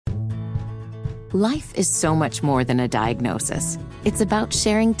Life is so much more than a diagnosis. It's about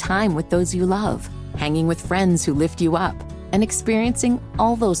sharing time with those you love, hanging with friends who lift you up, and experiencing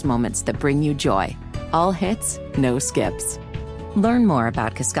all those moments that bring you joy. All hits, no skips. Learn more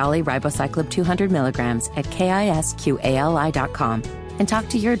about Kisqali Ribociclib 200 milligrams at KISQALI.com and talk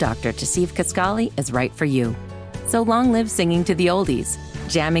to your doctor to see if Kisqali is right for you. So long live singing to the oldies,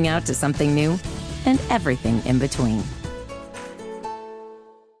 jamming out to something new, and everything in between.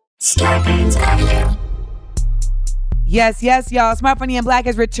 Yes, y'all. Smart, Funny, and Black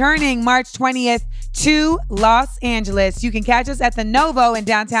is returning March 20th to Los Angeles. You can catch us at the Novo in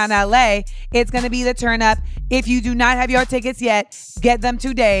downtown LA. It's going to be the turn up. If you do not have your tickets yet, get them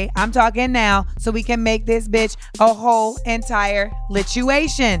today. I'm talking now so we can make this bitch a whole entire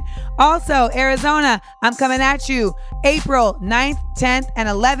lituation. Also, Arizona, I'm coming at you April 9th, 10th, and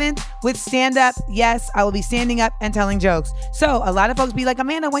 11th with stand-up. Yes, I will be standing up and telling jokes. So a lot of folks be like,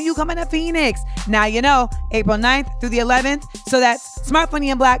 Amanda, when you coming to Phoenix? Now you know, April 9th through the 11th. So that's Smart, Funny,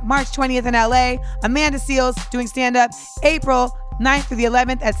 and Black, March 20th in LA. Amanda Seals doing stand-up April 9th through the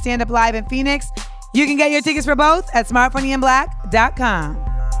 11th at Stand Up Live in Phoenix. You can get your tickets for both at smartfunnyandblack.com.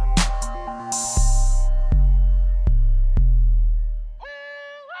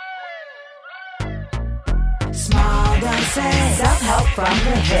 Small doses. Self-help from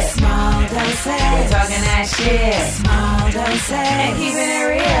the hip. Small doses. We're talking that shit. Small doses. And keeping it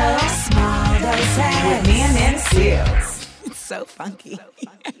real. Small doses. With me and Amanda Seals. It's so funky.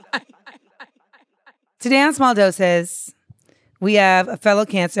 Today on Small Doses, we have a fellow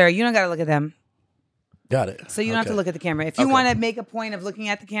Cancer. You don't got to look at them. Got it. So you don't have to look at the camera. If you want to make a point of looking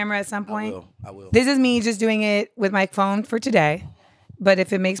at the camera at some point, I will. This is me just doing it with my phone for today. But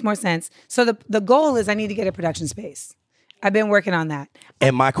if it makes more sense. So the goal is I need to get a production space. I've been working on that.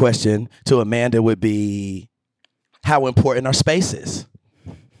 And my question to Amanda would be, how important are spaces?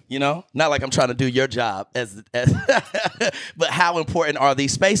 You know, not like I'm trying to do your job as but how important are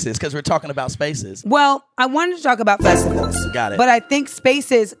these spaces? Because we're talking about spaces. Well, I wanted to talk about festivals. Got it. But I think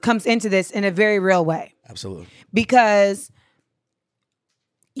spaces comes into this in a very real way. Absolutely. Because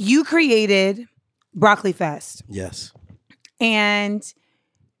you created Broccoli Fest. Yes. And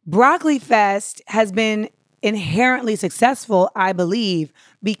Broccoli Fest has been inherently successful, I believe,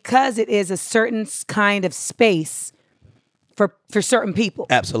 because it is a certain kind of space for certain people.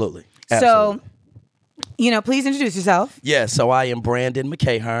 Absolutely. So, please introduce yourself. Yeah, so I am Brandon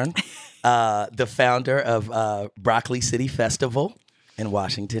McEachern, the founder of Broccoli City Festival in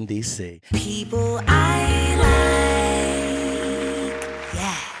Washington, D.C. People I like.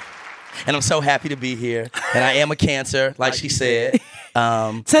 Yeah. And I'm so happy to be here. And I am a Cancer, like she said. To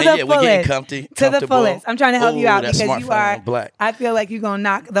the fullest. We're getting comfortable. To the fullest. I'm trying to help you out because Smart, you Funny, are and Black. I feel like you're going to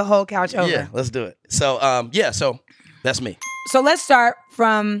knock the whole couch over. Yeah, let's do it. So, so that's me. So let's start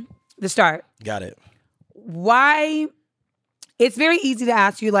from the start. Got it. Why? It's very easy to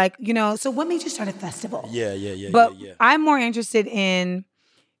ask you, so what made you start a festival? Yeah. But I'm more interested in,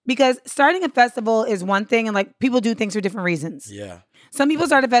 because starting a festival is one thing, and people do things for different reasons. Yeah. Some people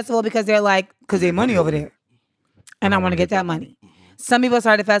start a festival because they're because there's money over there, and I want to get that money. Some people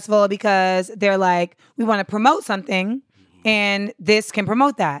start a festival because they're we want to promote something, and this can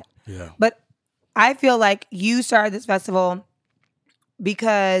promote that. Yeah. But I feel like you started this festival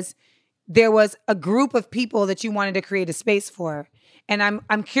because there was a group of people that you wanted to create a space for. And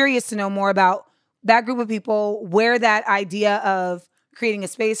I'm curious to know more about that group of people, where that idea of creating a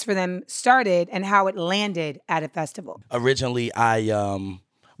space for them started and how it landed at a festival. Originally, I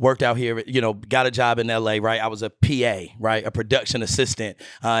worked out here, got a job in LA, right? I was a PA, right? A production assistant.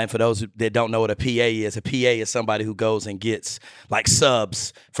 And for those that don't know what a PA is somebody who goes and gets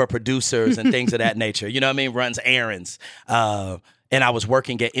subs for producers and things of that nature. You know what I mean? Runs errands. And I was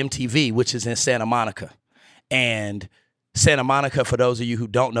working at MTV, which is in Santa Monica. And Santa Monica, for those of you who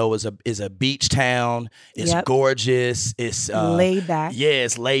don't know, is a beach town. It's gorgeous. It's laid back. Yeah,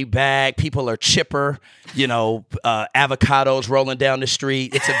 it's laid back. People are chipper. Avocados rolling down the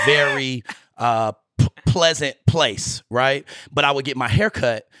street. It's a very pleasant place, right? But I would get my hair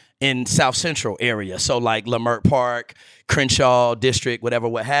cut in South Central area, so Leimert Park, Crenshaw District, whatever,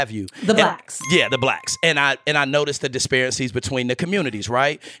 what have you. The blacks. Yeah, the blacks. And I noticed the disparities between the communities,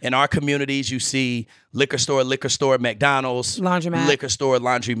 right? In our communities, you see liquor store, McDonald's, laundromat, liquor store,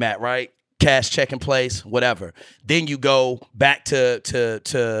 laundromat, right? Cash checking place, whatever. Then you go back to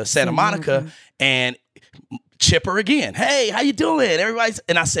Santa Monica and chipper again. Hey, how you doing?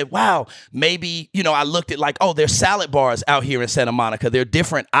 And I said, wow, maybe, I looked at there's salad bars out here in Santa Monica. There are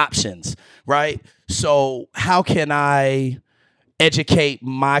different options, right? So how can I educate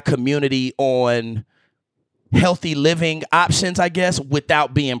my community on healthy living options, I guess,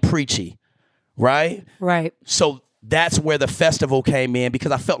 without being preachy, right? Right. So that's where the festival came in,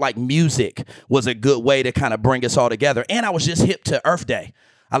 because I felt like music was a good way to kind of bring us all together. And I was just hip to Earth Day.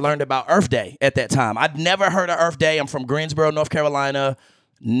 I learned about Earth Day at that time. I'd never heard of Earth Day. I'm from Greensboro, North Carolina.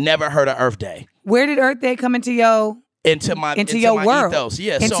 Never heard of Earth Day. Where did Earth Day come into your my world, ethos?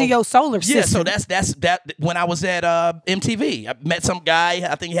 Yeah, into your solar system? Yeah, so that's when I was at MTV. I met some guy.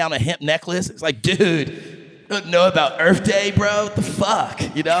 I think he had on a hemp necklace. It's like, dude, don't know about Earth Day, bro? What the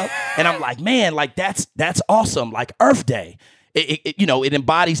fuck, you know? And I'm like, man, like that's awesome. Like Earth Day, it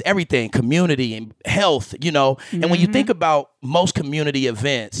embodies everything, community and health, you know. And when you think about most community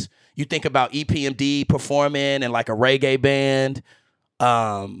events, you think about EPMD performing and like a reggae band.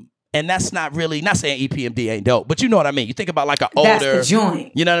 And that's not saying EPMD ain't dope, but you know what I mean. You think about like an older, that's the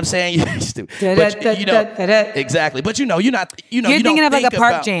joint. You know what I'm saying? Exactly. But you're thinking of like a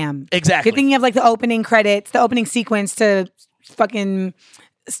park jam. Exactly. You're thinking of like the opening credits, the opening sequence to fucking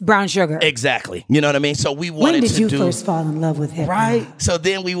Brown Sugar. Exactly. You know what I mean? So we wanted When did to you do, first fall in love with hip hop? right? So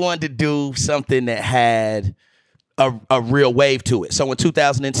then we wanted to do something that had a real wave to it. So in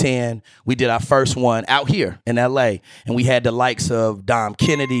 2010, we did our first one out here in LA, and we had the likes of Dom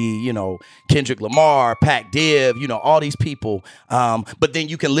Kennedy, you know, Kendrick Lamar, Pac Div, you know, all these people. But then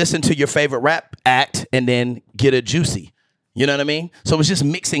you can listen to your favorite rap act and then get a Juicy. You know what I mean? So it was just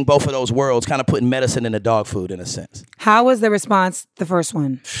mixing both of those worlds, kind of putting medicine in the dog food in a sense. How was the response, the first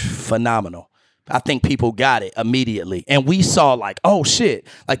one? Phenomenal. I think people got it immediately. And we saw like, oh shit,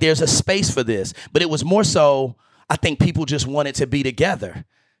 like there's a space for this. But it was more so, I think people just wanted to be together.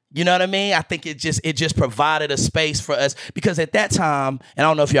 You know what I mean? I think it just provided a space for us, because at that time, and I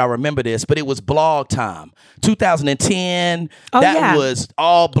don't know if y'all remember this, but it was blog time. 2010, was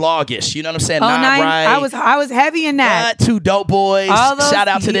all bloggish. You know what I'm saying? Not right. I was heavy in that. Two dope boys. Those, shout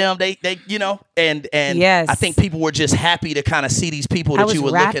out to them. They you know, and yes. I think people were just happy to kind of see these people that you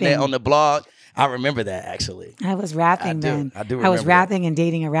were looking at on the blog. I remember that, actually. I was rapping then. I do remember I was rapping and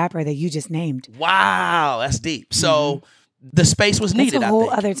dating a rapper that you just named. Wow, that's deep. So the space was needed, That's a whole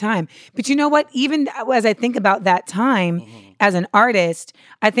other time. But you know what? Even as I think about that time as an artist,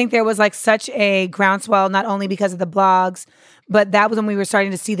 I think there was like such a groundswell, not only because of the blogs, but that was when we were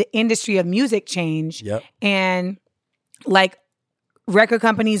starting to see the industry of music change. Yep. And like record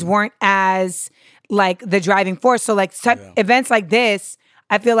companies weren't as like the driving force. So like events like this,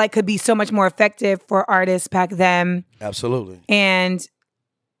 I feel like could be so much more effective for artists back then. Absolutely. And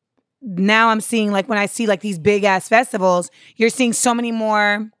now I'm seeing like when I see like these big ass festivals, you're seeing so many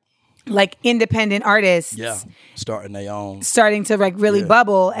more like independent artists. Yeah. Starting their own. Starting to like really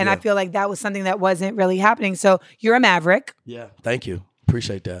bubble. And I feel like that was something that wasn't really happening. So you're a maverick. Yeah. Thank you.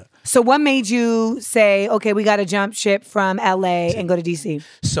 Appreciate that. So what made you say, okay, we got to jump ship from LA and go to DC?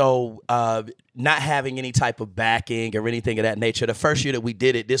 So not having any type of backing or anything of that nature. The first year that we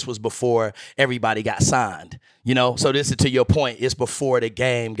did it, this was before everybody got signed. You know, so this is to your point, it's before the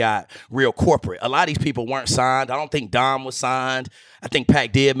game got real corporate. A lot of these people weren't signed. I don't think Dom was signed. I think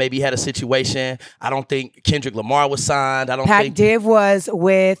Pac Div maybe had a situation. I don't think Kendrick Lamar was signed. I don't think Pac Div was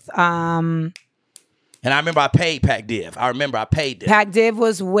with and I remember I paid Pac Div. I paid them. Pac Div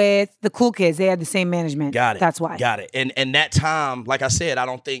was with the Cool Kids. They had the same management. Got it. That's why. Got it. And that time, like I said, I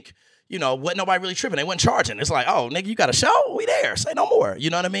don't think, you know, wasn't nobody really tripping. They wasn't charging. It's like, oh, nigga, you got a show? We there. Say no more. You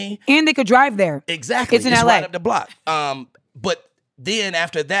know what I mean? And they could drive there. Exactly. It's in LA. Right up the block. But then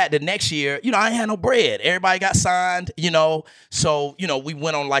after that, the next year, you know, I ain't had no bread. Everybody got signed, you know. So, you know, we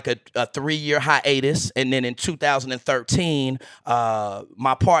went on like a 3-year hiatus. And then in 2013,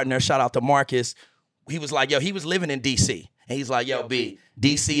 my partner, shout out to Marcus, he was like, yo, he was living in DC. And he's like, yo, B,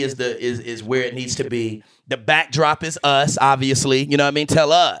 DC is where it needs to be. The backdrop is us, obviously. You know what I mean?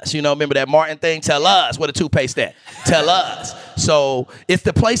 Tell us. You know, remember that Martin thing? Tell us where the toothpaste at. Tell us. So it's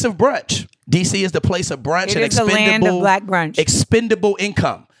the place of brunch. DC is the place of brunch. It is the land of black brunch. Expendable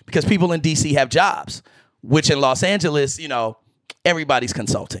income, because people in DC have jobs, which in Los Angeles, you know, everybody's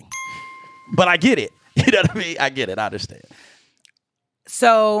consulting. But I get it. You know what I mean? I get it. I understand.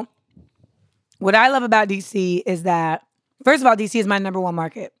 So what I love about DC is that, first of all, DC is my number one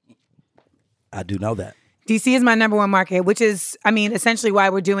market. I do know that. DC is my number one market, which is, I mean, essentially why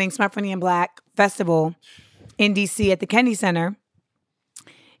we're doing Smart, Funny, and Black Festival in DC at the Kennedy Center.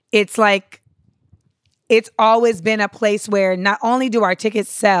 It's like, it's always been a place where not only do our tickets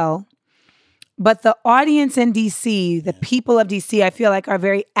sell, but the audience in DC, the people of DC, I feel like are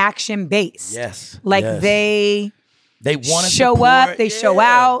very action-based. Yes. Like they want to show support, up, they show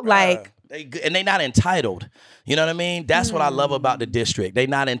out, like. And they not entitled. You know what I mean? That's what I love about the district. They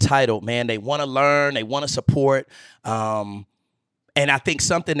not entitled, man. They want to learn. They want to support. And I think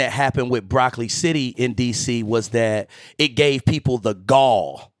something that happened with Broccoli City in DC was that it gave people the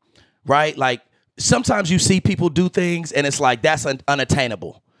gall, right? Like sometimes you see people do things and it's like that's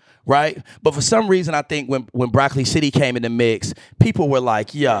unattainable, right? But for some reason, I think when Broccoli City came in the mix, people were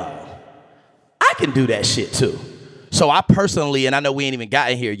like, yo, I can do that shit too. So I personally, and I know we ain't even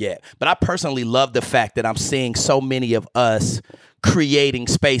gotten here yet, but I personally love the fact that I'm seeing so many of us creating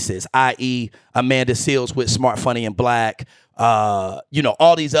spaces, i.e. Amanda Seals with Smart, Funny, and Black,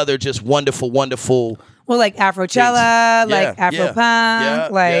 all these other just wonderful. Well, like Afrochella, like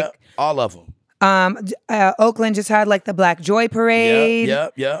Afropunk, all of them. Oakland just had like the Black Joy Parade.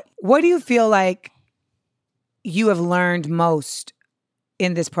 Yep. What do you feel like you have learned most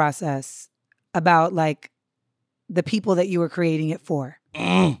in this process about like the people that you were creating it for?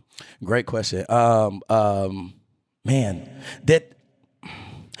 Great question. Man, that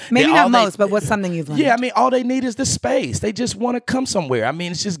maybe not most, but what's something you've learned? Yeah, I mean, all they need is the space. They just want to come somewhere. I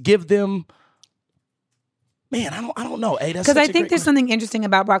mean, it's just give them. Man, I don't know. Hey, that's because I think there's something interesting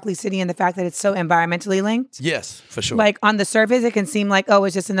about Broccoli City and the fact that it's so environmentally linked. Yes, for sure. Like on the surface, it can seem like, oh,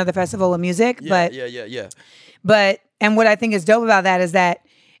 it's just another festival of music. Yeah. But and what I think is dope about that is that,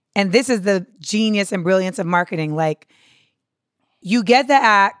 and this is the genius and brilliance of marketing. Like, you get the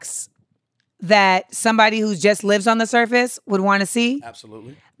acts that somebody who just lives on the surface would want to see.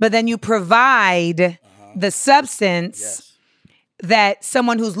 Absolutely. But then you provide the substance that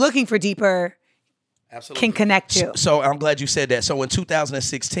someone who's looking for deeper can connect to. So I'm glad you said that. So in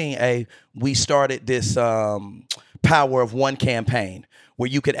 2016, we started this Power of One campaign where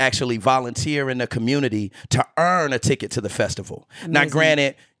you could actually volunteer in the community to earn a ticket to the festival. Amazing. Now,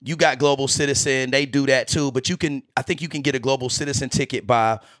 granted, you got Global Citizen, they do that too, but I think you can get a Global Citizen ticket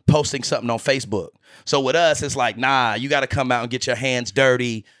by posting something on Facebook. So with us, it's like, nah, you got to come out and get your hands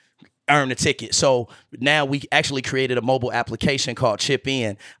dirty, earn a ticket. So now we actually created a mobile application called Chip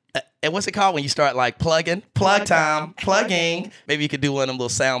In. And what's it called when you start like plugging? Plug time, plugging. Maybe you could do one of them little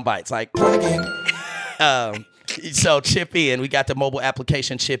sound bites like plugging. So Chip In, we got the mobile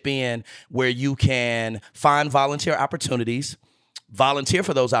application Chip In where you can find volunteer opportunities, volunteer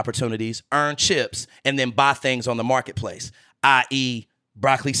for those opportunities, earn chips, and then buy things on the marketplace, i.e.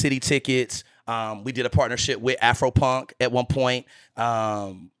 Broccoli City tickets. We did a partnership with Afropunk at one point.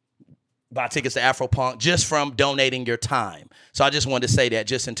 Buy tickets to Afropunk just from donating your time. So I just wanted to say that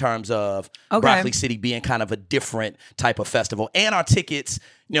just in terms of Broccoli City being kind of a different type of festival. And our tickets,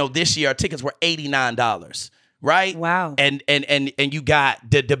 this year our tickets were $89. Right? Wow. And you got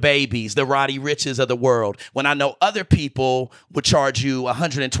the babies, the Roddy Riches of the world. When I know other people would charge you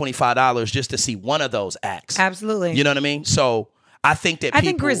 $125 just to see one of those acts. Absolutely. You know what I mean? So I think that I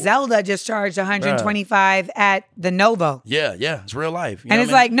think Griselda just charged $125 at the Novo. Yeah, it's real life. And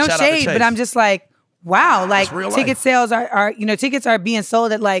it's like, no shade, but I'm just like, wow, like ticket sales are tickets are being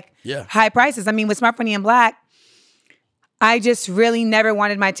sold at like high prices. I mean, with Smart, Funny, and Black, I just really never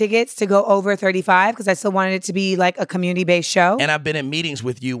wanted my tickets to go over $35 because I still wanted it to be like a community-based show. And I've been in meetings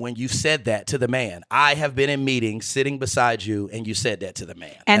with you when you've said that to the man. I have been in meetings sitting beside you and you said that to the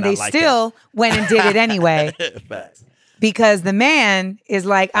man. And they still went and did it anyway. Facts. Because the man is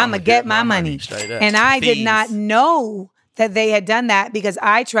like, I'm going to get my money. And I did not know that they had done that because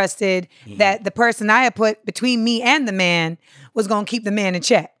I trusted that the person I had put between me and the man was going to keep the man in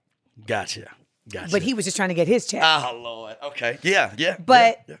check. Gotcha. But he was just trying to get his check. Oh, Lord. Okay. Yeah.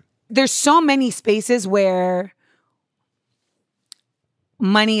 But there's so many spaces where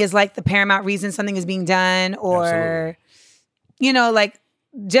money is like the paramount reason something is being done or, like,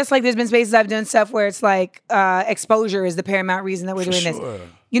 just like there's been spaces I've done stuff where it's like exposure is the paramount reason that we're doing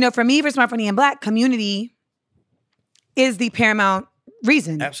this. For me, for Smart, Funny, and Black, community is the paramount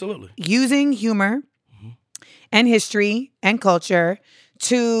reason. Absolutely. Using humor and history and culture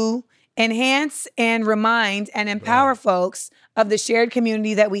to enhance and remind and empower folks of the shared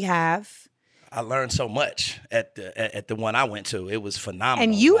community that we have. I learned so much at the one I went to. It was phenomenal.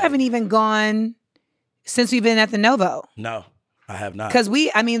 And you haven't even gone since we've been at the Novo. No, I have not. Because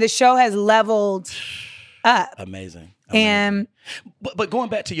the show has leveled up. Amazing. And but going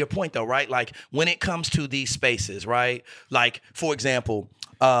back to your point though, right? Like when it comes to these spaces, right? Like for example,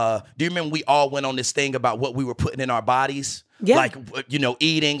 do you remember we all went on this thing about what we were putting in our bodies? Yeah. Like,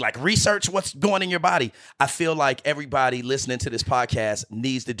 eating, like research what's going in your body. I feel like everybody listening to this podcast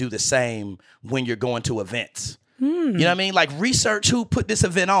needs to do the same when you're going to events. You know what I mean? Like research who put this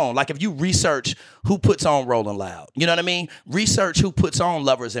event on. Like if you research who puts on Rolling Loud, you know what I mean? Research who puts on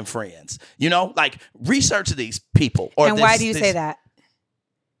Lovers and Friends, like research these people. And why do you say that?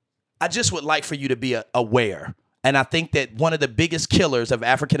 I just would like for you to be aware. And I think that one of the biggest killers of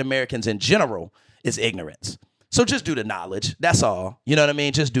African Americans in general is ignorance. So just do the knowledge. That's all. You know what I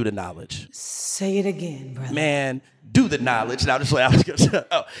mean? Just do the knowledge. Say it again, brother. Man, do the knowledge. Now, just what I was going to say.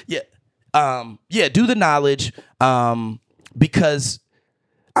 Oh, yeah. do the knowledge because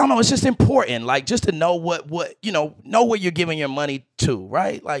I don't know, it's just important, like just to know what know where you're giving your money to,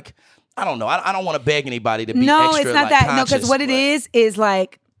 right? Like, I don't know. I don't want to beg anybody to be extra, it's not like, that. conscious, No, because what it is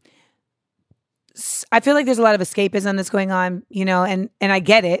like, I feel like there's a lot of escapism that's going on, and I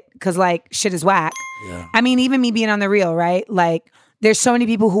get it because like shit is whack. Yeah. I mean, even me being on the real, right? Like, there's so many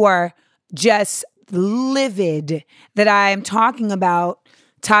people who are just livid that I am talking about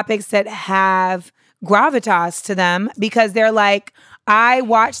topics that have gravitas to them because they're like, I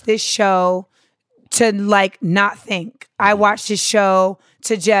watched this show to like not think. I watched this show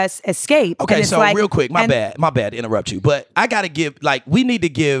to just escape. Okay, so like, real quick, my bad to interrupt you, but I got to we need to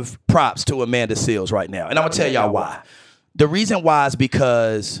give props to Amanda Seales right now. And I'm going to tell y'all why. The reason why is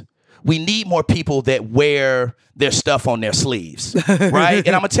because we need more people that wear their stuff on their sleeves, right?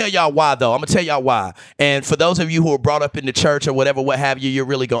 And I'm going to tell y'all why, though. I'm going to tell y'all why. And for those of you who are brought up in the church or whatever, what have you, you're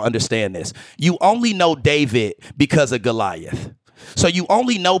really going to understand this. You only know David because of Goliath. So you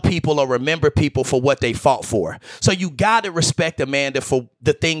only know people or remember people for what they fought for. So you got to respect Amanda for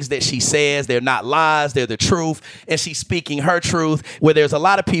the things that she says. They're not lies. They're the truth. And she's speaking her truth, where there's a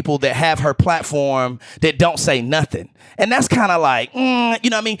lot of people that have her platform that don't say nothing. And that's kind of like, you know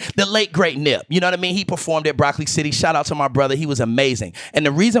what I mean? The late, great Nip. You know what I mean? He performed at Broccoli City. Shout out to my brother. He was amazing. And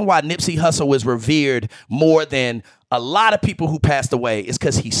the reason why Nipsey Hussle is revered more than a lot of people who passed away is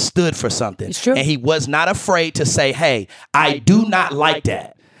because he stood for something. It's true. And he was not afraid to say, hey, I do not like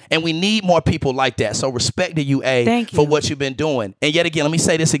that. And we need more people like that. So respect to you, for what you've been doing. And yet again, let me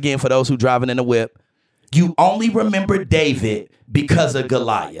say this again for those who driving in the whip. You only remember David because of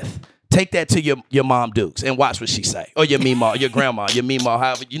Goliath. Take that to your mom Dukes and watch what she say. Or your Meemaw, your grandma, your Meemaw,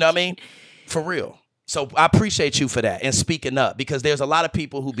 however, you know what I mean? For real. So I appreciate you for that and speaking up, because there's a lot of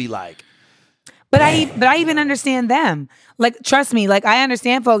people who be like, But I even understand them. Like, trust me, like I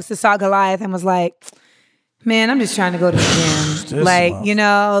understand folks that saw Goliath and was like, man, I'm just trying to go to the gym.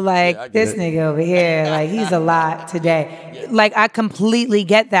 Like, this nigga over here, like he's a lot today. Yeah. Like, I completely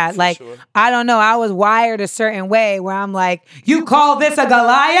get that. Like, sure. I don't know. I was wired a certain way where I'm like, you call this a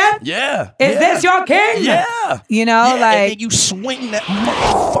Goliath? Yeah. Is this your king? Yeah. Like. And then you swing that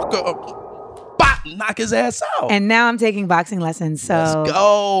motherfucker up, bop, knock his ass out. And now I'm taking boxing lessons. So let's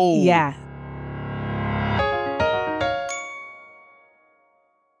go. Yeah.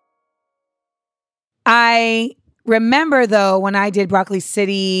 I remember though when I did Broccoli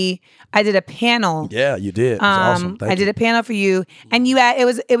City, I did a panel. Yeah, you did. It was awesome. I did a panel for you, and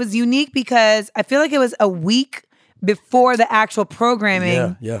it was unique because I feel like it was a week before the actual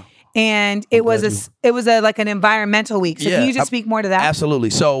programming. Yeah. And it was like an environmental week. So can you just speak more to that? Absolutely.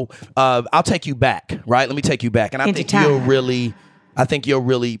 So I'll take you back, right? Let me take you back, and I think you'll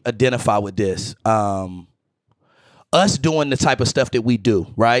really identify with this. Us doing the type of stuff that we do,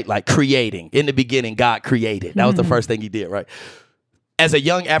 right? Like creating. In the beginning, God created. That was the first thing he did, right? As a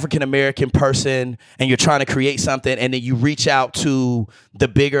young African-American person, and you're trying to create something, and then you reach out to the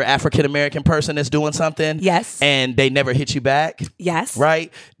bigger African-American person that's doing something. Yes. And they never hit you back. Yes.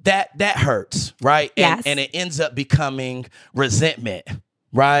 Right? That hurts, right? Yes. And it ends up becoming resentment.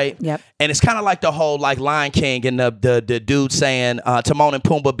 Right? Yep. And it's kind of like the whole like Lion King and the dude saying, Timon and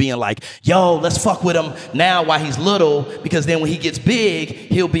Pumbaa being like, yo, let's fuck with him now while he's little, because then when he gets big,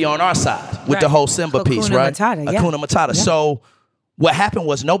 he'll be on our side with the whole Simba piece, right? Hakuna Matata. Yeah. So what happened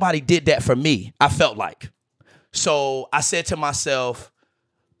was nobody did that for me, I felt like. So I said to myself,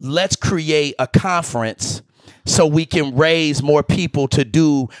 let's create a conference so we can raise more people to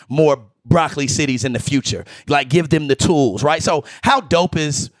do more Broccoli Cities in the future. Like, give them the tools, right? So how dope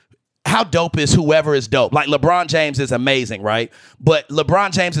is whoever is dope? Like, LeBron James is amazing, right? But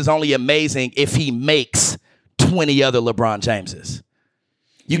LeBron James is only amazing if he makes 20 other LeBron Jameses.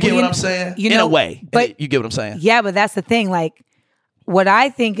 You get what I'm saying? In a way. But you get what I'm saying? Yeah, but that's the thing. Like, what I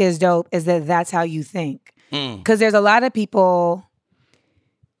think is dope is that that's how you think. Because there's a lot of people,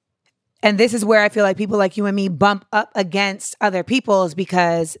 and this is where I feel like people like you and me bump up against other people's,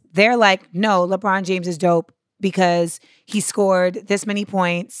 because they're like, no, LeBron James is dope because he scored this many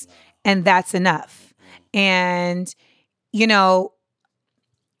points and that's enough. And,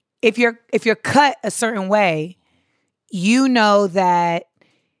 if you're cut a certain way, you know that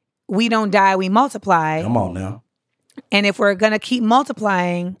we don't die, we multiply. Come on now. And if we're going to keep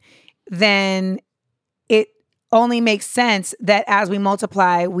multiplying, then it only makes sense that as we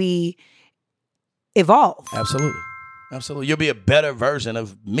multiply, we evolve. Absolutely. You'll be a better version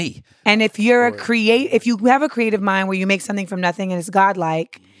of me. And if you're if you have a creative mind where you make something from nothing and it's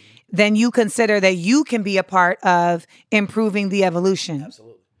godlike, then you consider that you can be a part of improving the evolution.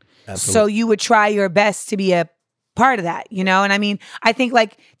 Absolutely. So you would try your best to be a part of that, And I mean, I think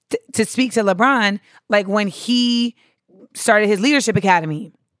like to speak to LeBron, like when he started his leadership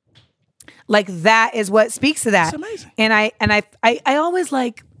academy, like that is what speaks to that. It's amazing. And I always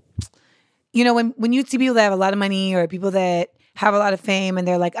like, you know, when you see people that have a lot of money or people that have a lot of fame and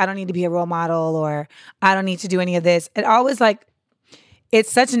they're like, I don't need to be a role model or I don't need to do any of this. It always like,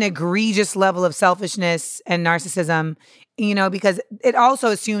 it's such an egregious level of selfishness and narcissism, you know, because it also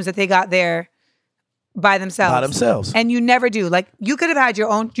assumes that they got there by themselves. And you never do. Like you could have had your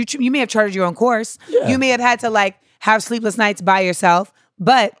own, you may have charted your own course. Yeah. You may have had to like have sleepless nights by yourself,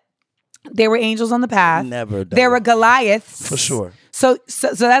 but there were angels on the path. Never done There were Goliaths. For sure. So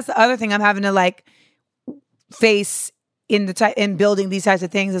that's the other thing I'm having to like face in building these types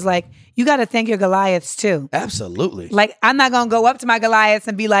of things is like, you got to thank your Goliaths too. Absolutely. Like, I'm not going to go up to my Goliaths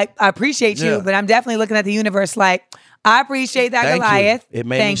and be like, I appreciate you, but I'm definitely looking at the universe like, I appreciate that Thank Goliath. You. It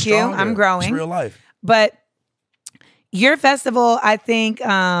made Thank me you. stronger. I'm growing. It's real life. But your festival, I think, you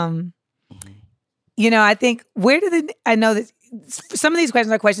know, I think, I know that some of these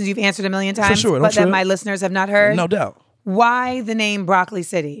questions are questions you've answered a million times, For sure, but that my listeners have not heard. No doubt. Why the name Broccoli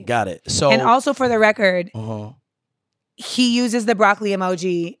City? Got it. So, and also for the record, he uses the broccoli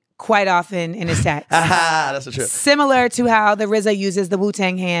emoji quite often in his text. That's the truth. Similar to how the RZA uses the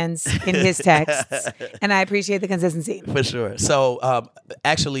Wu-Tang hands in his texts. And I appreciate the consistency. For sure. So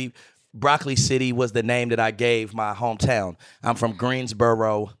actually, Broccoli City was the name that I gave my hometown. I'm from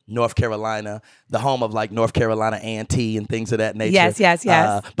Greensboro, North Carolina, the home of like North Carolina A&T and things of that nature.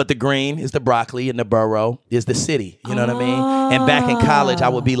 Yes. But the green is the broccoli and the borough is the city. You know what I mean? And back in college, I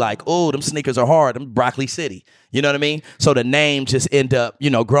would be like, oh, them sneakers are hard. I'm Broccoli City. You know what I mean? So the name just end up, you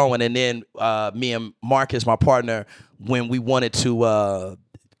know, growing. And then me and Marcus, my partner, when we wanted to,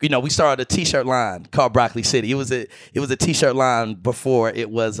 you know, we started a T-shirt line called Broccoli City. It was a T-shirt line before it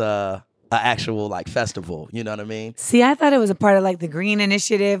was a actual like festival. You know what I mean? See, I thought it was a part of like the Green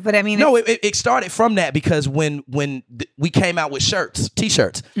Initiative, but I mean, no, it started from that because when we came out with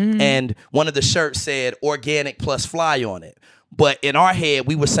T-shirts, and one of the shirts said organic plus fly on it. But in our head,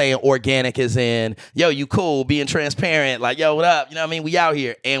 we were saying organic as in, yo, you cool, being transparent, like, yo, what up? You know what I mean? We out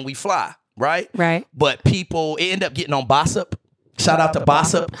here and we fly, right? Right. But people, it ended up getting on Bossip. Shout out to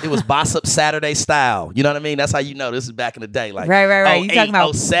Bossip. It was Bossip Saturday style. You know what I mean? That's how you know this is back in the day. Like, right. You talking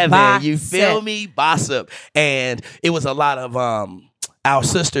about 07, you feel me? Bossip. And it was a lot of our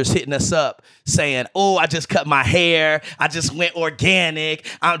sisters hitting us up saying, oh, I just cut my hair. I just went organic.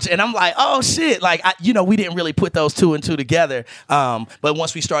 And I'm like, oh, shit. Like, we didn't really put those two and two together. But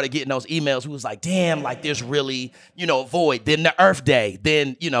once we started getting those emails, we was like, damn, like there's really, a void. Then the Earth Day.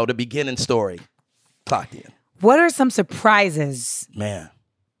 Then, the beginning story clocked in. What are some surprises, man,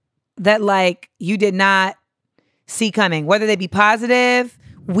 that like you did not see coming? Whether they be positive,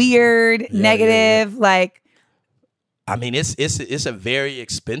 weird, negative, like. I mean, it's a very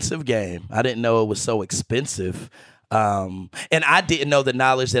expensive game. I didn't know it was so expensive, and I didn't know the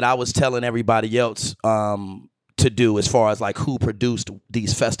knowledge that I was telling everybody else to do as far as like who produced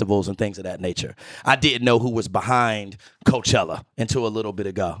these festivals and things of that nature. I didn't know who was behind Coachella until a little bit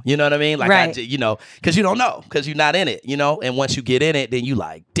ago. You know what I mean? Like, right. Because you don't know, because you're not in it, and once you get in it, then you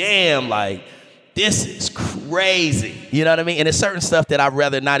like, damn, like, this is crazy. You know what I mean? And it's certain stuff that I'd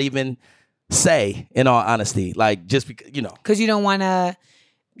rather not even say, in all honesty, like, just because, Because you don't want to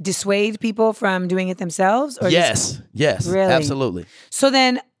dissuade people from doing it themselves? Or yes, really? Absolutely. So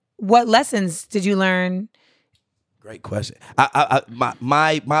then what lessons did you learn? Great question.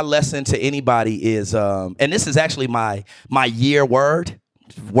 My lesson to anybody is, and this is actually my year word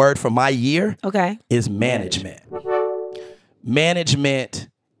for my year. Okay. Is management. Management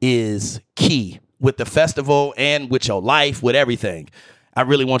is key with the festival and with your life, with everything. I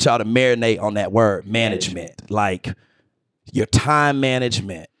really want y'all to marinate on that word, management. Like your time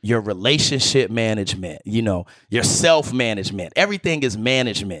management, your relationship management, your self-management. Everything is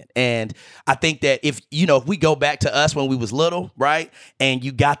management. And I think that if we go back to us when we was little, right? And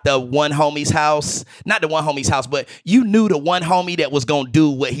you got the one homie's house, not the one homie's house, but you knew the one homie that was going to do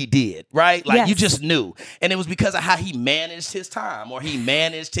what he did, right? Like, yes. You just knew. And it was because of how he managed his time, or he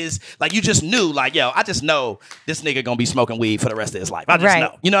managed his, like, you just knew, like, yo, I just know this nigga going to be smoking weed for the rest of his life. I just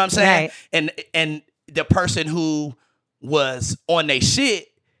know. You know what I'm saying? Right. And the person who was on their shit,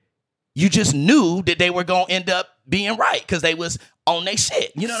 you just knew that they were going to end up being right because they was on their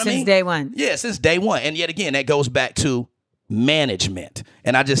shit. You know what I mean? Since day one. Yeah, since day one. And yet again, that goes back to management.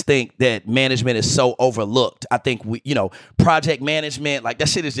 And I just think that management is so overlooked. I think project management, like that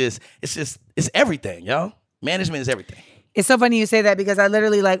shit is it's everything, yo. Management is everything. It's so funny you say that because I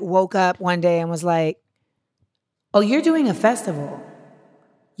literally like woke up one day and was like, oh, you're doing a festival.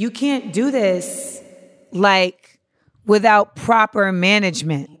 You can't do this like without proper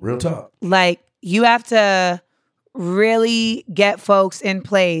management. Real talk. Like, you have to really get folks in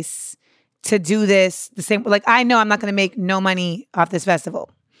place to do this the same. Like, I know I'm not going to make no money off this festival.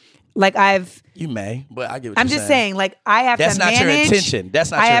 Like, you may, but I get what I'm you're just saying. Like, I have That's to not manage. your intention.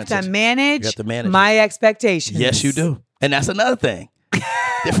 That's not I your have intention. to manage, You have to manage my expectations. Yes, you do. And that's another thing.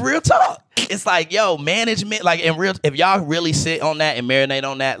 If real talk, it's like, yo, management, like in real, if y'all really sit on that and marinate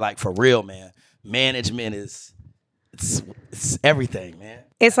on that, like for real, man, management is, it's everything, man.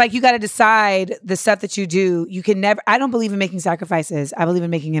 It's like you got to decide the stuff that you do. You can never, I don't believe in making sacrifices. I believe in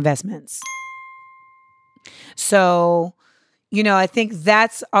making investments. So, you know, I think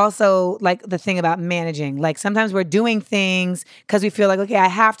that's also like the thing about managing. Like sometimes we're doing things because we feel like, okay, I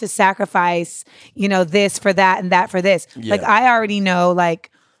have to sacrifice, you know, this for that and that for this. Yeah. Like I already know,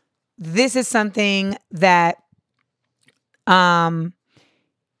 like this is something that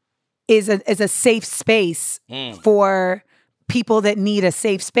is a safe space for people that need a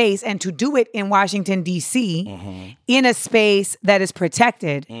safe space, and to do it in Washington, D.C., in a space that is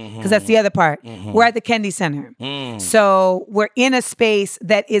protected, because that's the other part. We're at the Kennedy Center. So we're in a space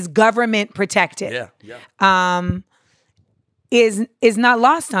that is government protected. Is not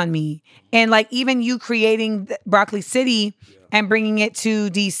lost on me. And like even you creating Broccoli City and bringing it to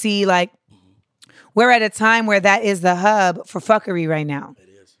D.C., like we're at a time where that is the hub for fuckery right now.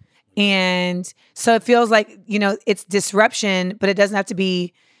 And so it feels like, you know, it's disruption, but it doesn't have to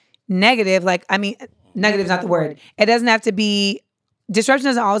be negative. Like, I mean, negative is not the word. It doesn't have to be, disruption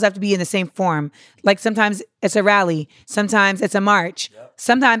doesn't always have to be in the same form. Like sometimes it's a rally. Sometimes it's a march.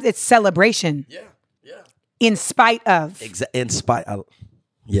 Sometimes it's celebration. In spite of. In spite of.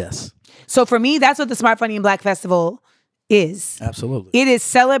 Yes. So for me, that's what the Smart, Funny, and Black Festival is. Absolutely. It is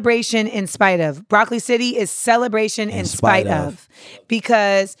celebration in spite of. Broccoli City is celebration in spite of.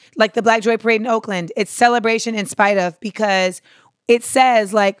 Because like the Black Joy Parade in Oakland, it's celebration in spite of, because it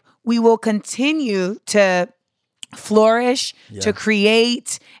says like we will continue to flourish, to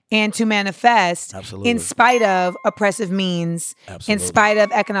create, and to manifest in spite of oppressive means, in spite of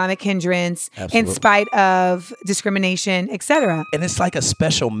economic hindrance, in spite of discrimination, etc. And it's like a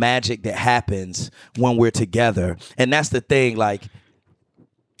special magic that happens when we're together. And that's the thing, like,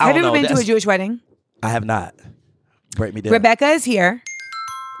 Have you ever been to a Jewish wedding? I have not. Break me down. Rebecca is here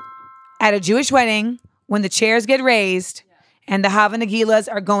at a Jewish wedding when the chairs get raised and the Hava Nagilas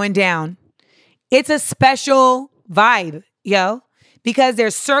are going down. It's a special vibe, yo, because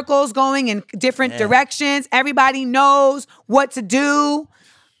there's circles going in different directions. Everybody knows what to do.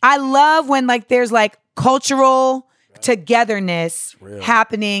 I love when like there's like cultural togetherness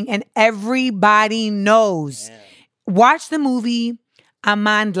happening and everybody knows. Watch the movie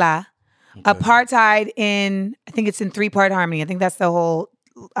Amandla, Apartheid in, I think it's in 3-part harmony. I think that's the whole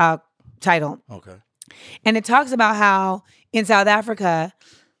title. Okay. And it talks about how in South Africa,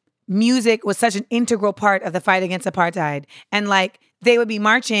 music was such an integral part of the fight against apartheid. And like they would be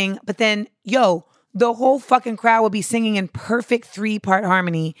marching, but then, yo, the whole fucking crowd would be singing in perfect 3-part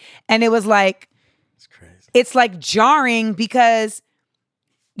harmony. And it was like, it's crazy. It's like jarring because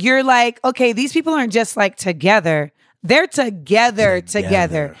you're like, okay, these people aren't just like together. They're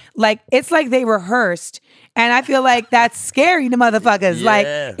together. Like, it's like they rehearsed. And I feel like that's scary to motherfuckers. Like,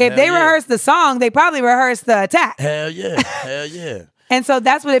 if they rehearsed the song, they probably rehearsed the attack. Hell yeah. And so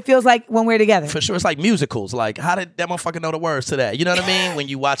that's what it feels like when we're together. For sure. It's like musicals. Like, how did that motherfucker know the words to that? You know what I mean? When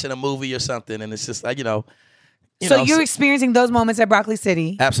you watching a movie or something and it's just like, you're experiencing those moments at Broccoli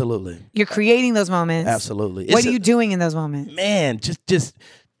City. Absolutely. You're creating those moments. Absolutely. What are you doing in those moments? Man, just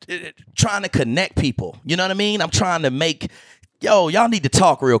trying to connect people. You know what I mean? I'm trying to make, y'all need to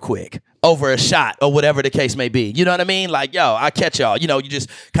talk real quick over a shot or whatever the case may be. You know what I mean? Like, I catch y'all. You know, you just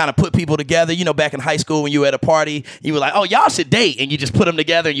kind of put people together. You know, back in high school when you were at a party, you were like, oh, y'all should date. And you just put them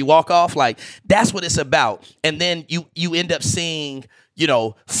together and you walk off. Like, that's what it's about. And then you end up seeing,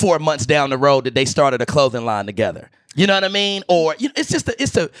 4 months down the road that they started a clothing line together. You know what I mean? Or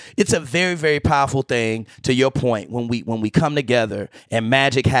it's a very, very powerful thing, to your point, when we come together and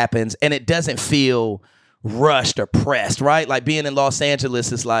magic happens and it doesn't feel rushed or pressed, right? Like being in Los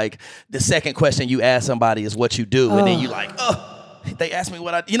Angeles is like the second question you ask somebody is what you do. And then you like, they asked me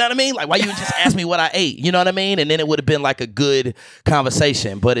what you know what I mean? Like, why you just ask me what I ate? You know what I mean? And then it would have been like a good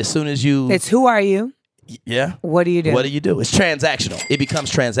conversation. But as soon as it's who are you? Yeah. What do you do? What do you do? It's transactional. It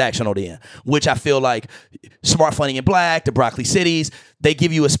becomes transactional then, which I feel like Smart, Funny, and Black, the Broccoli Cities, they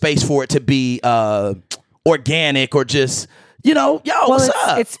give you a space for it to be organic or just, what's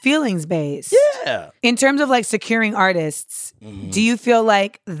up? It's feelings based. Yeah. In terms of like securing artists, do you feel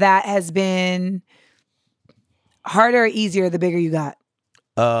like that has been harder or easier the bigger you got?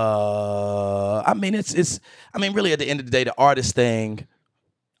 I mean, really at the end of the day, the artist thing,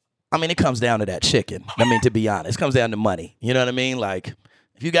 I mean, it comes down to that chicken. I mean, to be honest, it comes down to money. You know what I mean? Like,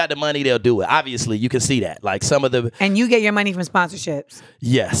 if you got the money, they'll do it. Obviously, you can see that. Like some of the... And you get your money from sponsorships.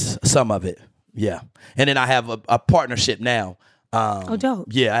 Yes, some of it. Yeah. And then I have a partnership now. Dope.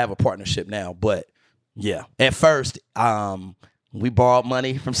 Yeah, I have a partnership now. But yeah, at first, we borrowed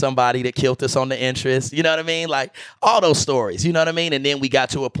money from somebody that killed us on the interest. You know what I mean? Like all those stories, you know what I mean? And then we got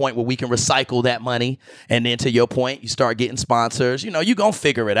to a point where we can recycle that money. And then to your point, you start getting sponsors. You know, you going to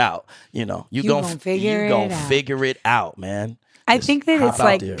figure it out. You know, you going to figure it out, man. I think that it's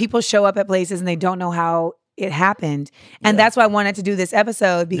like people show up at places and they don't know how it happened. And that's why I wanted to do this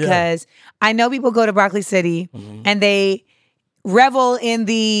episode because I know people go to Broccoli City and they revel in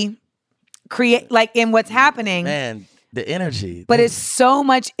the in what's happening. Man, the energy. But it's so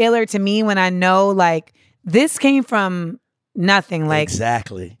much iller to me when I know like this came from nothing. Like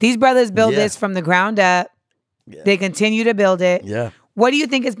exactly. These brothers built this from the ground up. Yeah. They continue to build it. Yeah. What do you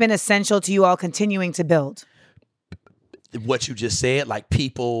think has been essential to you all continuing to build? What you just said, like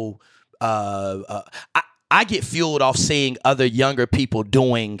people, I get fueled off seeing other younger people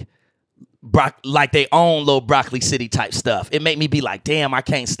doing like they own little Broccoli City type stuff. It made me be like, damn, I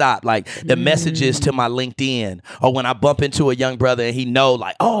can't stop. Like the messages to my LinkedIn or when I bump into a young brother and he know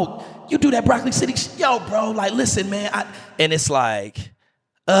like, oh, you do that Broccoli City yo, bro, like, listen, man. And it's like,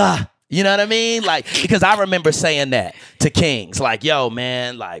 you know what I mean? Like, because I remember saying that to Kings, like, yo,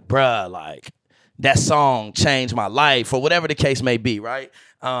 man, like, bruh, like that song changed my life or whatever the case may be, right?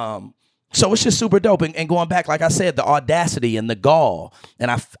 So it's just super dope. And going back, like I said, the audacity and the gall.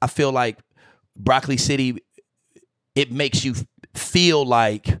 And I feel like Broccoli City, it makes you feel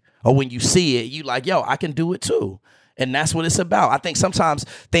like, or when you see it, you like, yo, I can do it too. And that's what it's about. I think sometimes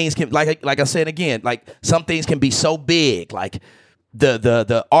things can, like I said again, like some things can be so big, like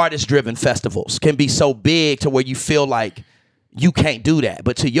the artist-driven festivals can be so big to where you feel like you can't do that.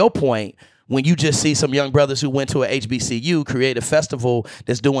 But to your point, when you just see some young brothers who went to a HBCU create a festival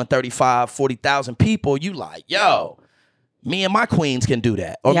that's doing 35, 40,000 people, you like, yo, me and my queens can do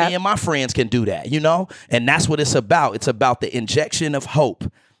that. Or me and my friends can do that, you know? And that's what it's about. It's about the injection of hope.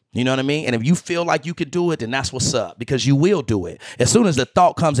 You know what I mean? And if you feel like you can do it, then that's what's up because you will do it. As soon as the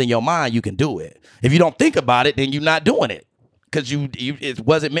thought comes in your mind, you can do it. If you don't think about it, then you're not doing it because it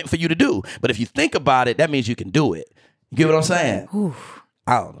wasn't meant for you to do. But if you think about it, that means you can do it. You get what I'm saying? Oof.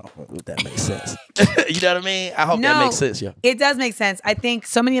 I don't know if that makes sense. You know what I mean? I hope that makes sense, yeah. It does make sense. I think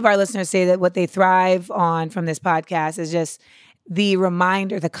so many of our listeners say that what they thrive on from this podcast is just the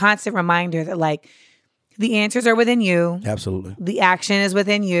reminder, the constant reminder that like the answers are within you. Absolutely. The action is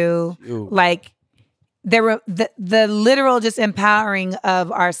within you. Like the literal just empowering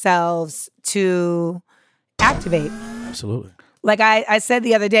of ourselves to activate. Absolutely. Like I said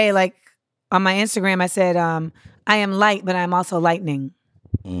the other day, like on my Instagram, I said, I am light, but I'm also lightning.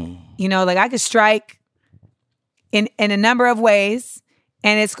 You know, like I could strike in a number of ways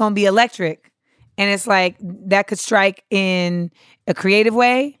and it's going to be electric. And it's like that could strike in a creative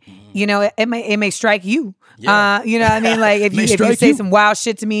way. You know, it may strike you. Yeah. You know what I mean? Like if you say some wild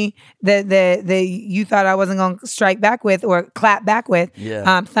shit to me that you thought I wasn't going to strike back with or clap back with,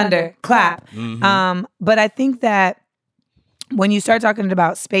 thunder, clap. Mm-hmm. But I think that when you start talking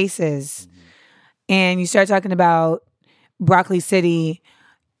about spaces and you start talking about Broccoli City,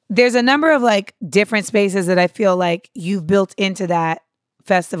 there's a number of like different spaces that I feel like you've built into that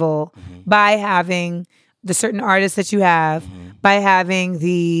festival by having the certain artists that you have, by having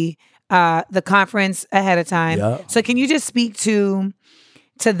the conference ahead of time. Yeah. So can you just speak to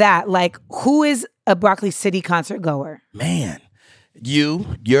that? Like, who is a Broccoli City concert goer? Man,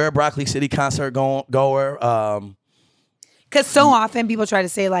 you're a Broccoli City concert goer. Because so often people try to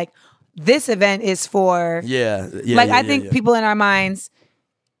say like, this event is for I think people in our minds,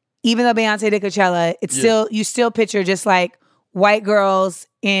 even though Beyonce did Coachella, it's still you still picture just like white girls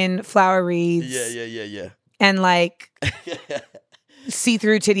in flower wreaths. Yeah. And like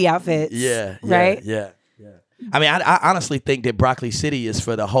see-through titty outfits. Right? Yeah. I mean, I honestly think that Broccoli City is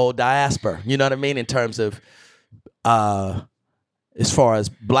for the whole diaspora. You know what I mean? In terms of as far as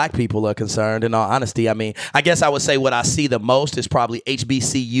black people are concerned, in all honesty, I mean, I guess I would say what I see the most is probably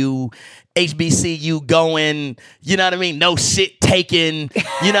HBCU going, you know what I mean? No shit taken,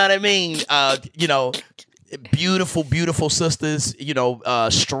 you know what I mean? You know, beautiful sisters, you know,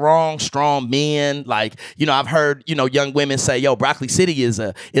 strong men. Like, you know, I've heard, you know, young women say, yo, Broccoli City is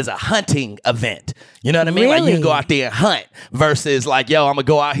a hunting event. You know what I mean? Really? Like you can go out there and hunt versus like, yo, I'm gonna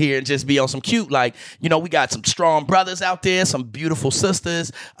go out here and just be on some cute, like, you know, we got some strong brothers out there, some beautiful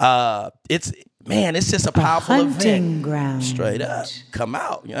sisters. man, it's just a powerful hunting event. ground. Straight up. Come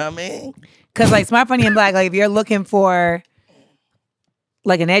out. You know what I mean? Because like Smart, Funny, and Black, like if you're looking for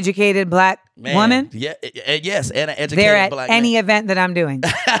like an educated Black woman, yes, and an educated they're at Black any man. event that I'm doing.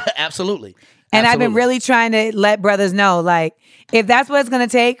 Absolutely. And I've been really trying to let brothers know, like, if that's what it's going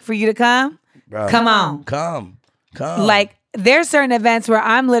to take for you to come, Bro, come on. Come. Like, there's certain events where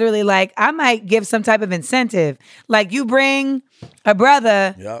I'm literally like, I might give some type of incentive. Like, you bring a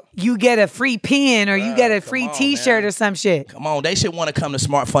brother, you get a free pin or you get a free t-shirt or some shit. Come on. They should want to come to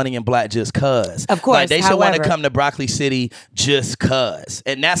Smart, Funny, and Black just cuz. Of course. Like, they should want to come to Broccoli City just cuz.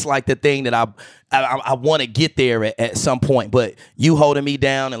 And that's like the thing that I want to get there at some point. But you holding me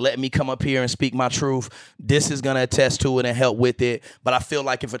down and letting me come up here and speak my truth, this is going to attest to it and help with it. But I feel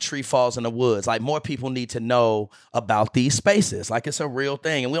like if a tree falls in the woods, like more people need to know about these spaces. Like it's a real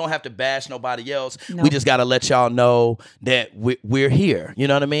thing. And we don't have to bash nobody else. No. We just got to let y'all know that we're here. You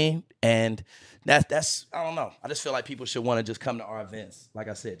know what I mean? And that's I don't know. I just feel like people should want to just come to our events. Like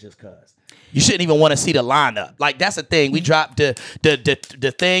I said, just cuz. You shouldn't even want to see the lineup. Like that's the thing. We dropped the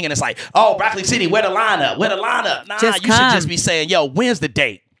thing and it's like, oh, Broccoli City, where the lineup? Nah, just you should just be saying, yo, when's the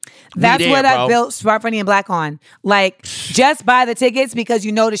date? That's what I built Smart, Funny, and Black on. Like, just buy the tickets because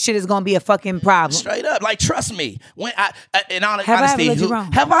you know the shit is going to be a fucking problem. Straight up. Like, trust me. When in have honesty, I ever led you wrong?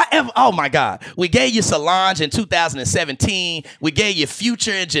 Have I ever? Oh, my God. We gave you Solange in 2017. We gave you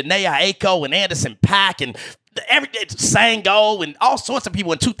Future and Janae Aiko and Anderson .Paak and Sango and all sorts of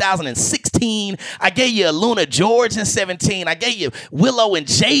people in 2016. I gave you Luna George in 17. I gave you Willow and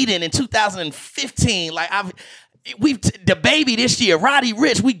Jaden in 2015. Like, the baby this year, Roddy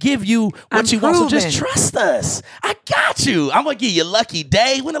Rich, we give you what you want, so just trust us. I got you. I'm going to give you Lucky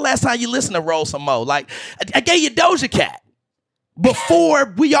Day. When the last time you listened to Roll Some Mo? Like, I gave you Doja Cat.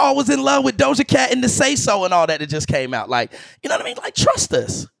 Before we all was in love with Doja Cat and the Say So and all that just came out. Like, you know what I mean? Like, trust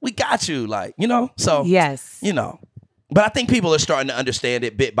us. We got you. Like, you know? So, yes. You know. But I think people are starting to understand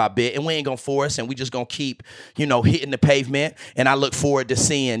it bit by bit, and we ain't going to force, and we just going to keep, hitting the pavement. And I look forward to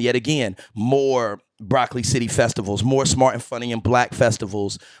seeing, yet again, more Broccoli City festivals, more Smart and Funny and Black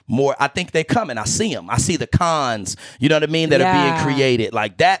festivals, more. I think they're coming. I see them. I see the cons, you know what I mean, that are being created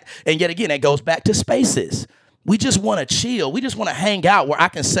like that. And yet again, that goes back to spaces. We just want to chill. We just want to hang out where I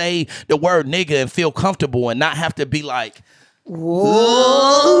can say the word nigga and feel comfortable and not have to be like,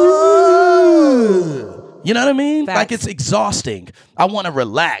 whoa. You know what I mean? Facts. Like it's exhausting. I want to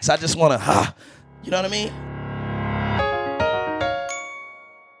relax. I just want to, you know what I mean?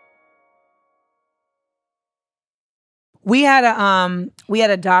 We had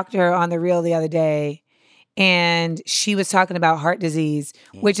a doctor on The Real the other day, and she was talking about heart disease,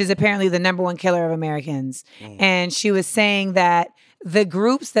 which is apparently the number one killer of Americans. And she was saying that the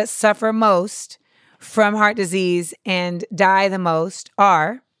groups that suffer most from heart disease and die the most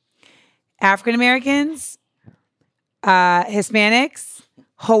are African Americans, Hispanics,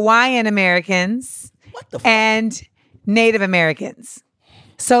 Hawaiian Americans, and Native Americans.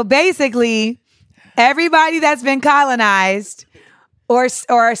 So basically, everybody that's been colonized or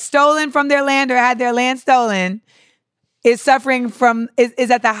stolen from their land or had their land stolen is suffering from, is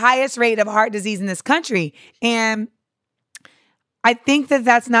at the highest rate of heart disease in this country. And I think that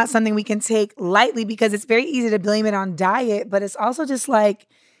that's not something we can take lightly because it's very easy to blame it on diet, but it's also just like,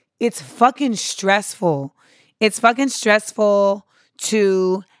 it's fucking stressful. It's fucking stressful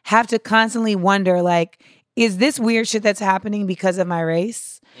to have to constantly wonder, like, is this weird shit that's happening because of my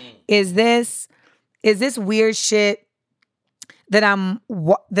race? Is this weird shit that I'm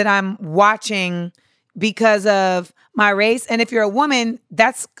watching because of my race? And if you're a woman,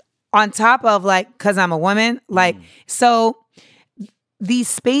 that's on top of like, cause I'm a woman. Like, so these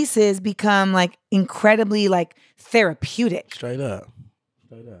spaces become like incredibly like therapeutic. Straight up.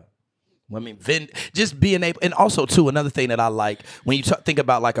 I mean, just being able, and also too, another thing that I like when you think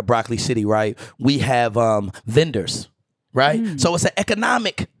about like a Broccoli City, right? We have vendors, right? So it's an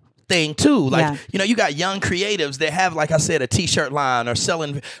economic thing too. Like, you got young creatives that have, like I said, a t-shirt line or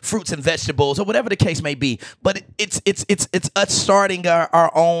selling fruits and vegetables or whatever the case may be. But it's us starting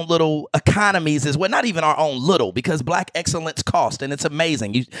our own little economies as well. Not even our own little, because Black excellence cost, and it's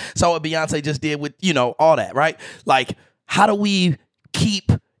amazing. You saw what Beyonce just did with, all that, right? Like, how do we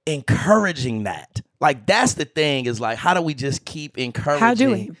keep encouraging that? Like, that's the thing, is like, how do we just keep encouraging? How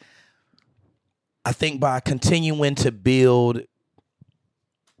do we? I think by continuing to build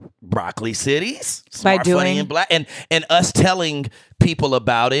Broccoli Cities, Smart, Funny, and Black, and us telling people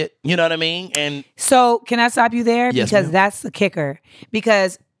about it. You know what I mean? And so, can I stop you there? Yes, because ma'am. that's the kicker.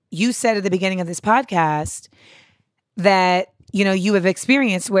 Because you said at the beginning of this podcast that, you have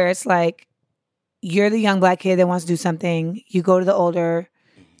experienced where it's like, you're the young Black kid that wants to do something. You go to the older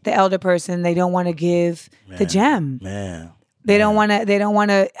the elder person, they don't want to give the gem. They don't want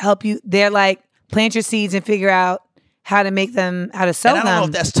to help you. They're like, plant your seeds and figure out how to sow them. And I don't know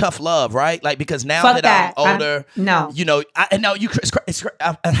if that's tough love, right? Like, because now that I'm older, I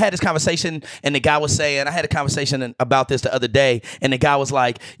had this conversation and the guy was saying, I had a conversation about this the other day, and the guy was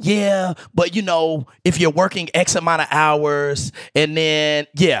like, yeah, but if you're working X amount of hours, and then,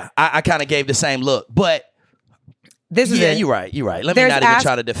 I kind of gave the same look, but this is it. You're right. Let me not even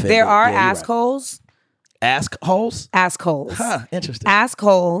try to defend it. There are assholes. Assholes? Assholes. Huh, interesting.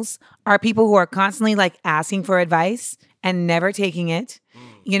 Assholes are people who are constantly like asking for advice and never taking it.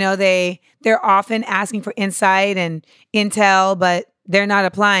 They're often asking for insight and intel, but they're not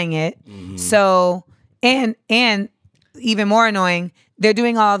applying it. So, and even more annoying, they're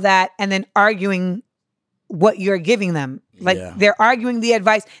doing all of that and then arguing what you're giving them. Like they're arguing the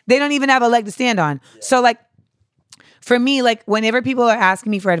advice. They don't even have a leg to stand on. Yeah. So like, for me, like whenever people are asking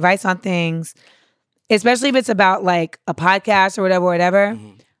me for advice on things, especially if it's about like a podcast or whatever,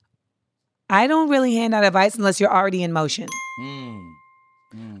 I don't really hand out advice unless you're already in motion.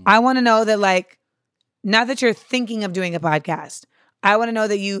 I want to know that, like, not that you're thinking of doing a podcast. I want to know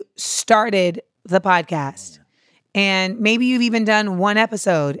that you started the podcast and maybe you've even done one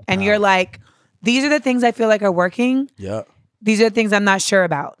episode and you're like, these are the things I feel like are working. Yeah. These are the things I'm not sure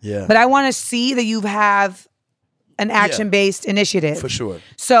about. Yeah. But I want to see that you have an action-based initiative. For sure.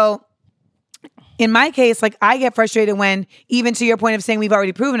 So in my case, like, I get frustrated when, even to your point of saying we've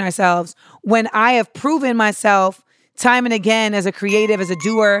already proven ourselves, when I have proven myself time and again as a creative, as a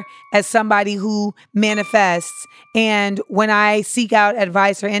doer, as somebody who manifests, and when I seek out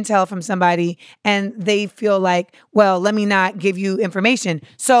advice or intel from somebody and they feel like, well, let me not give you information.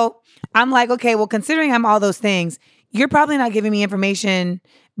 So I'm like, okay, well, considering I'm all those things, you're probably not giving me information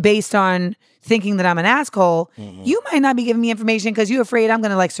based on thinking that I'm an asshole. You might not be giving me information because you're afraid I'm going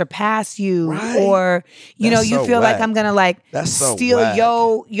to like surpass you, or, you feel like I'm going to like steal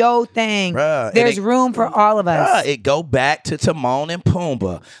yo thing. Bruh, there's room for all of us. It go back to Timon and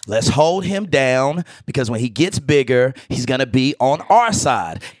Pumbaa. Let's hold him down because when he gets bigger, he's going to be on our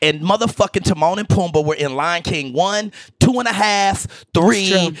side. And motherfucking Timon and Pumbaa were in Lion King 1, 2.5,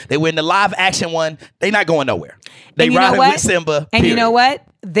 3. They were in the live action one. They not going nowhere. They riding with Simba. And you know what?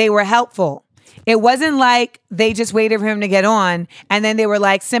 They were helpful. It wasn't like they just waited for him to get on and then they were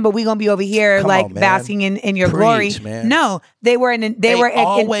like, Simba, we gonna be over here basking in your glory. Man. No, they were an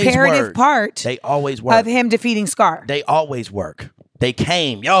imperative part. They always work of him defeating Scar. They always work. They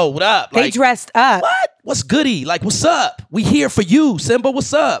came. Yo, what up? They dressed up. What? What's goody? Like, what's up? We here for you, Simba.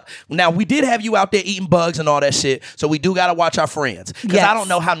 What's up? Now, we did have you out there eating bugs and all that shit, so we do got to watch our friends. Because I don't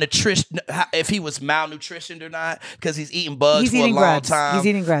know if he was malnutritioned or not, because he's eating bugs for a long time. He's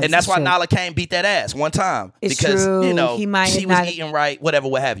eating grubs. And that's why Nala Kane beat that ass one time. It's because, true. She was eating right, whatever,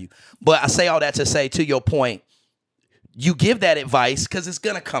 what have you. But I say all that to say, to your point, you give that advice because it's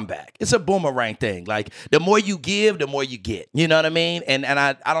going to come back. It's a boomerang thing. Like, the more you give, the more you get. You know what I mean? And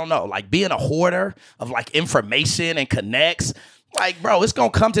I don't know, like, being a hoarder of, like, information and connects, like, bro, it's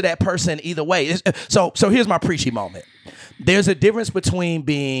going to come to that person either way. So here's my preachy moment. There's a difference between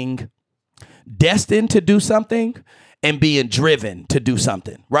being destined to do something and being driven to do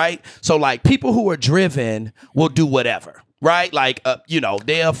something, right? So, like, people who are driven will do whatever, right? Like,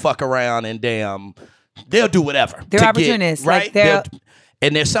 they'll fuck around and they'll do whatever. They're opportunists, right?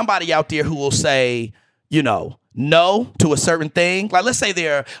 And there's somebody out there who will say, no to a certain thing. Like, let's say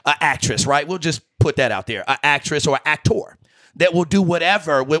they're an actress, right? We'll just put that out there. An actress or an actor that will do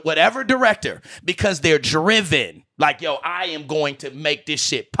whatever with whatever director because they're driven. Like, yo, I am going to make this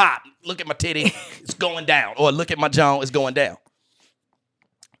shit pop. Look at my titty, it's going down. Or look at my jaw, it's going down.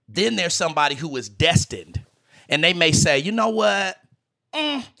 Then there's somebody who is destined. And they may say, you know what?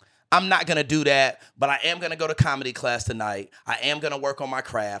 I'm not going to do that, but I am going to go to comedy class tonight. I am going to work on my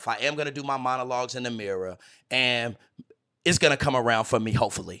craft. I am going to do my monologues in the mirror. And it's going to come around for me,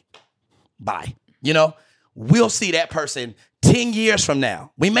 hopefully. Bye. We'll see that person 10 years from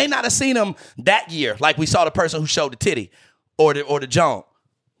now. We may not have seen them that year, like we saw the person who showed the titty or the junk.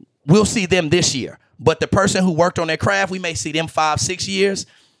 We'll see them this year. But the person who worked on their craft, we may see them 5-6 years,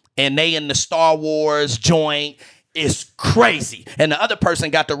 and they in the Star Wars joint. It's crazy. And the other person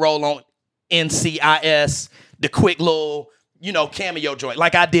got the role on NCIS, the quick little, cameo joint,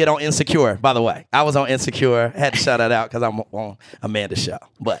 like I did on Insecure, by the way. I was on Insecure. Had to shout that out because I'm on Amanda's show.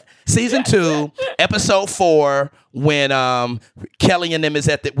 But season 2, episode 4, when Kelly and them is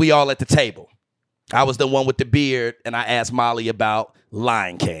we all at the table. I was the one with the beard, and I asked Molly about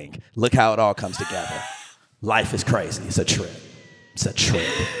Lion King. Look how it all comes together. Life is crazy. It's a trip.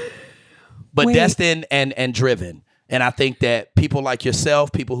 But destined and driven. And I think that people like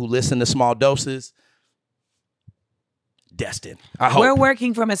yourself, people who listen to Small Doses, destined. I hope. We're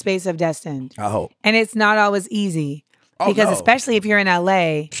working from a space of destined. I hope. And it's not always easy. Because especially if you're in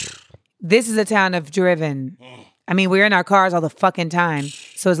LA, this is a town of driven. I mean, we're in our cars all the fucking time.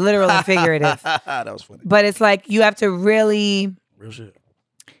 So it's literal and figurative. That was funny. But it's like you have to really Real shit.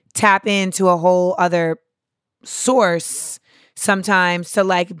 tap into a whole other source sometimes to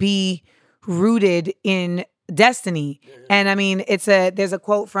like be rooted in destiny. And I mean, there's a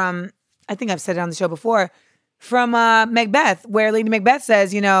quote from, I think I've said it on the show before, from Macbeth, where Lady Macbeth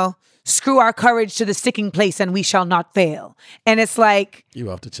says, screw our courage to the sticking place and we shall not fail. And it's like...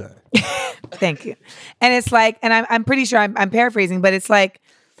 You off the chain. Thank you. And it's like, and I'm pretty sure I'm paraphrasing, but it's like,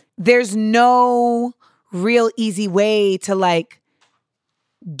 there's no real easy way to like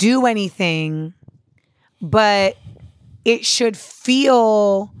do anything, but it should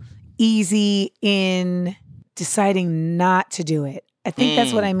feel easy in deciding not to do it. I think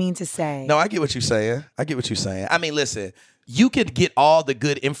that's what I mean to say. No, I get what you're saying. I mean, listen, you could get all the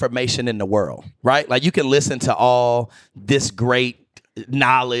good information in the world, right? Like you can listen to all this great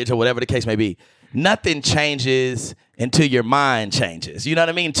knowledge or whatever the case may be. Nothing changes until your mind changes. You know what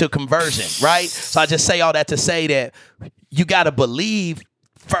I mean? To conversion, right? So I just say all that to say that you got to believe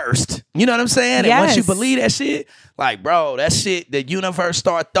first. You know what I'm saying? Yes. And once you believe that shit, like, bro, that shit, the universe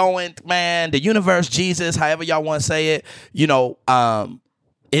start throwing, man, the universe, Jesus, however y'all want to say it,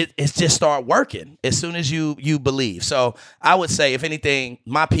 it's just start working as soon as you believe. So I would say, if anything,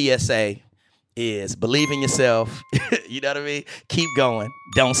 my PSA is believe in yourself. You know what I mean? Keep going.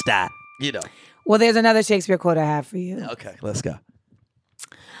 Don't stop. Well, there's another Shakespeare quote I have for you. Okay, let's go.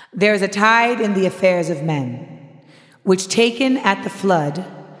 There's a tide in the affairs of men, which taken at the flood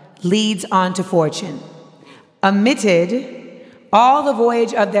leads on to fortune. Omitted, all the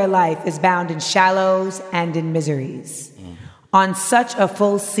voyage of their life is bound in shallows and in miseries. On such a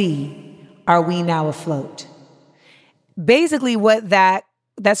full sea are we now afloat. Basically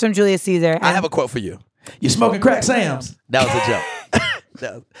that's from Julius Caesar. I have a quote for you. You smoking crack, Sam's? That was a joke.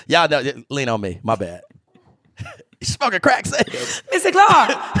 Y'all know, lean on me. My bad. You smoking crack, Sam's? Mr.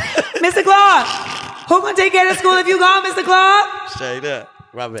 Clark! Mr. Clark! Who gonna take care of school if you gone, Mr. Clark? Straight up.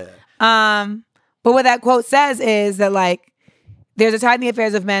 My bad. But what that quote says is that like, there's a tide in the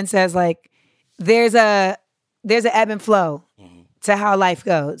affairs of men says like, there's a ebb and flow to how life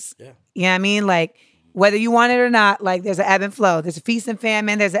goes. Yeah. You know what I mean? Like, whether you want it or not, like there's an ebb and flow. There's a feast and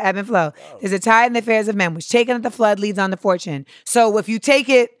famine. There's an ebb and flow. Oh. There's a tide in the affairs of men, which taken at the flood leads on to fortune. So if you take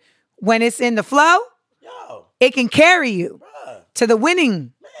it when it's in the flow, it can carry you to the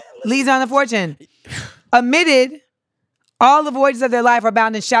winning, leads on to fortune. Omitted, all the voyages of their life are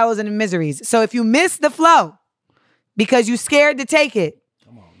bound in shallows and in miseries. So if you miss the flow because you scared to take it,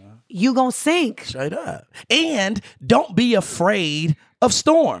 you gonna sink. Straight up. And don't be afraid of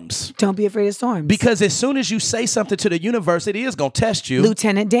storms. Don't be afraid of storms. Because as soon as you say something to the universe, it is gonna test you.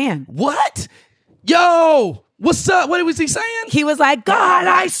 Lieutenant Dan. What? Yo, what's up? What was he saying? He was like, God,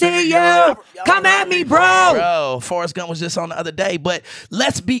 I see you. Come at me, bro. Bro, Forrest Gump was just on the other day. But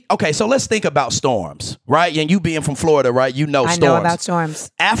let's think about storms, right? And you being from Florida, right? You know storms. I know about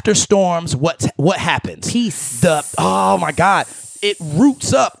storms. After storms, what happens? Peace. Oh my God. It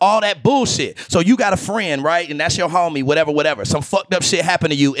roots up all that bullshit. So you got a friend, right? And that's your homie, whatever. Some fucked up shit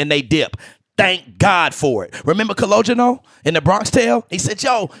happened to you and they dip. Thank God for it. Remember Cologeno in the Bronx Tale? He said,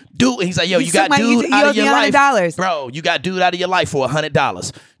 yo, dude. He's like, yo, you got dude out of your life. Bro, you got dude out of your life for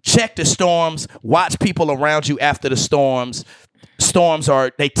 $100. Check the storms. Watch people around you after the storms. Storms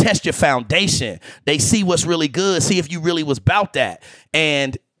they test your foundation. They see what's really good. See if you really was about that.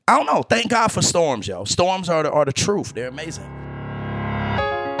 And I don't know. Thank God for storms, yo. Storms are the truth. They're amazing.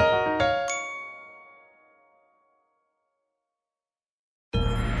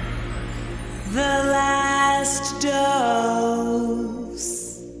 The last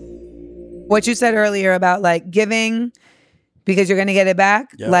dose. What you said earlier about like giving because you're going to get it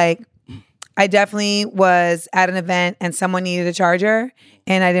back. Yep. Like I definitely was at an event and someone needed a charger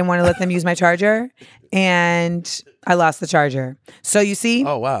and I didn't want to let them use my charger and I lost the charger. So you see,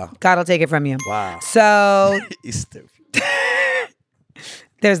 oh wow, God will take it from you. Wow. So He's stupid.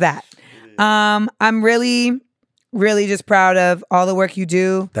 There's that. I'm really just proud of all the work you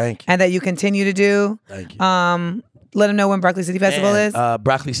do. Thank you. And that you continue to do. Thank you. let them know when Broccoli City Festival is?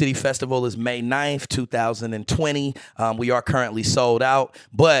 Broccoli City Festival is May 9th, 2020. We are currently sold out,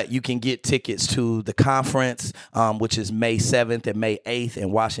 but you can get tickets to the conference, which is May 7th and May 8th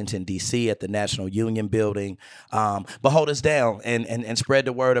in Washington, D.C. at the National Union Building. But hold us down and spread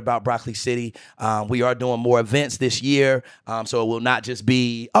the word about Broccoli City. We are doing more events this year, so it will not just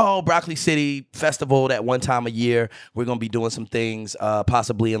be, Broccoli City Festival that one time a year. We're going to be doing some things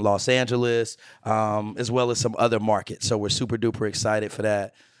possibly in Los Angeles, as well as some other markets. So we're super duper excited for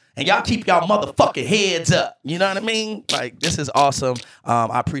that. And y'all keep y'all motherfucking heads up. You know what I mean? Like, this is awesome.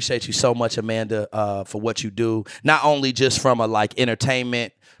 I appreciate you so much, Amanda, for what you do. Not only just from a like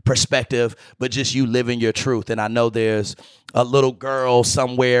entertainment perspective, but just you living your truth. And I know there's a little girl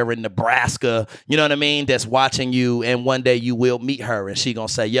somewhere in Nebraska, you know what I mean, that's watching you, and one day you will meet her and she gonna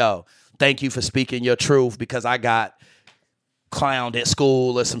say, yo, thank you for speaking your truth, because I got clowned at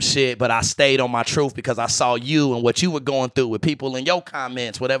school or some shit, but I stayed on my truth because I saw you and what you were going through with people in your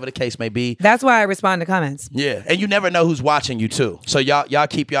comments, whatever the case may be. That's why I respond to comments. Yeah, and you never know who's watching you too. So y'all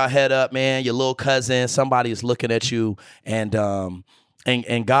keep y'all head up, man. Your little cousin, somebody is looking at you, and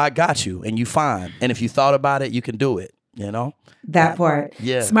God got you, and you fine. And if you thought about it, you can do it. You know that part.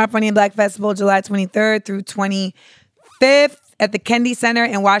 Yeah. Smart, Funny, and Black Festival, July 23rd through 25th at the Kennedy Center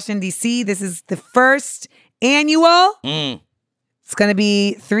in Washington, D.C. This is the first annual. It's going to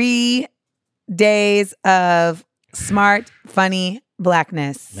be 3 days of smart, funny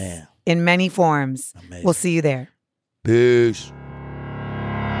blackness. Man. In many forms. Amazing. We'll see you there. Peace.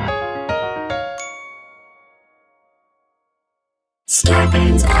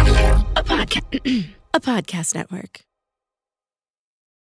 Starbane's Audio, a podcast network.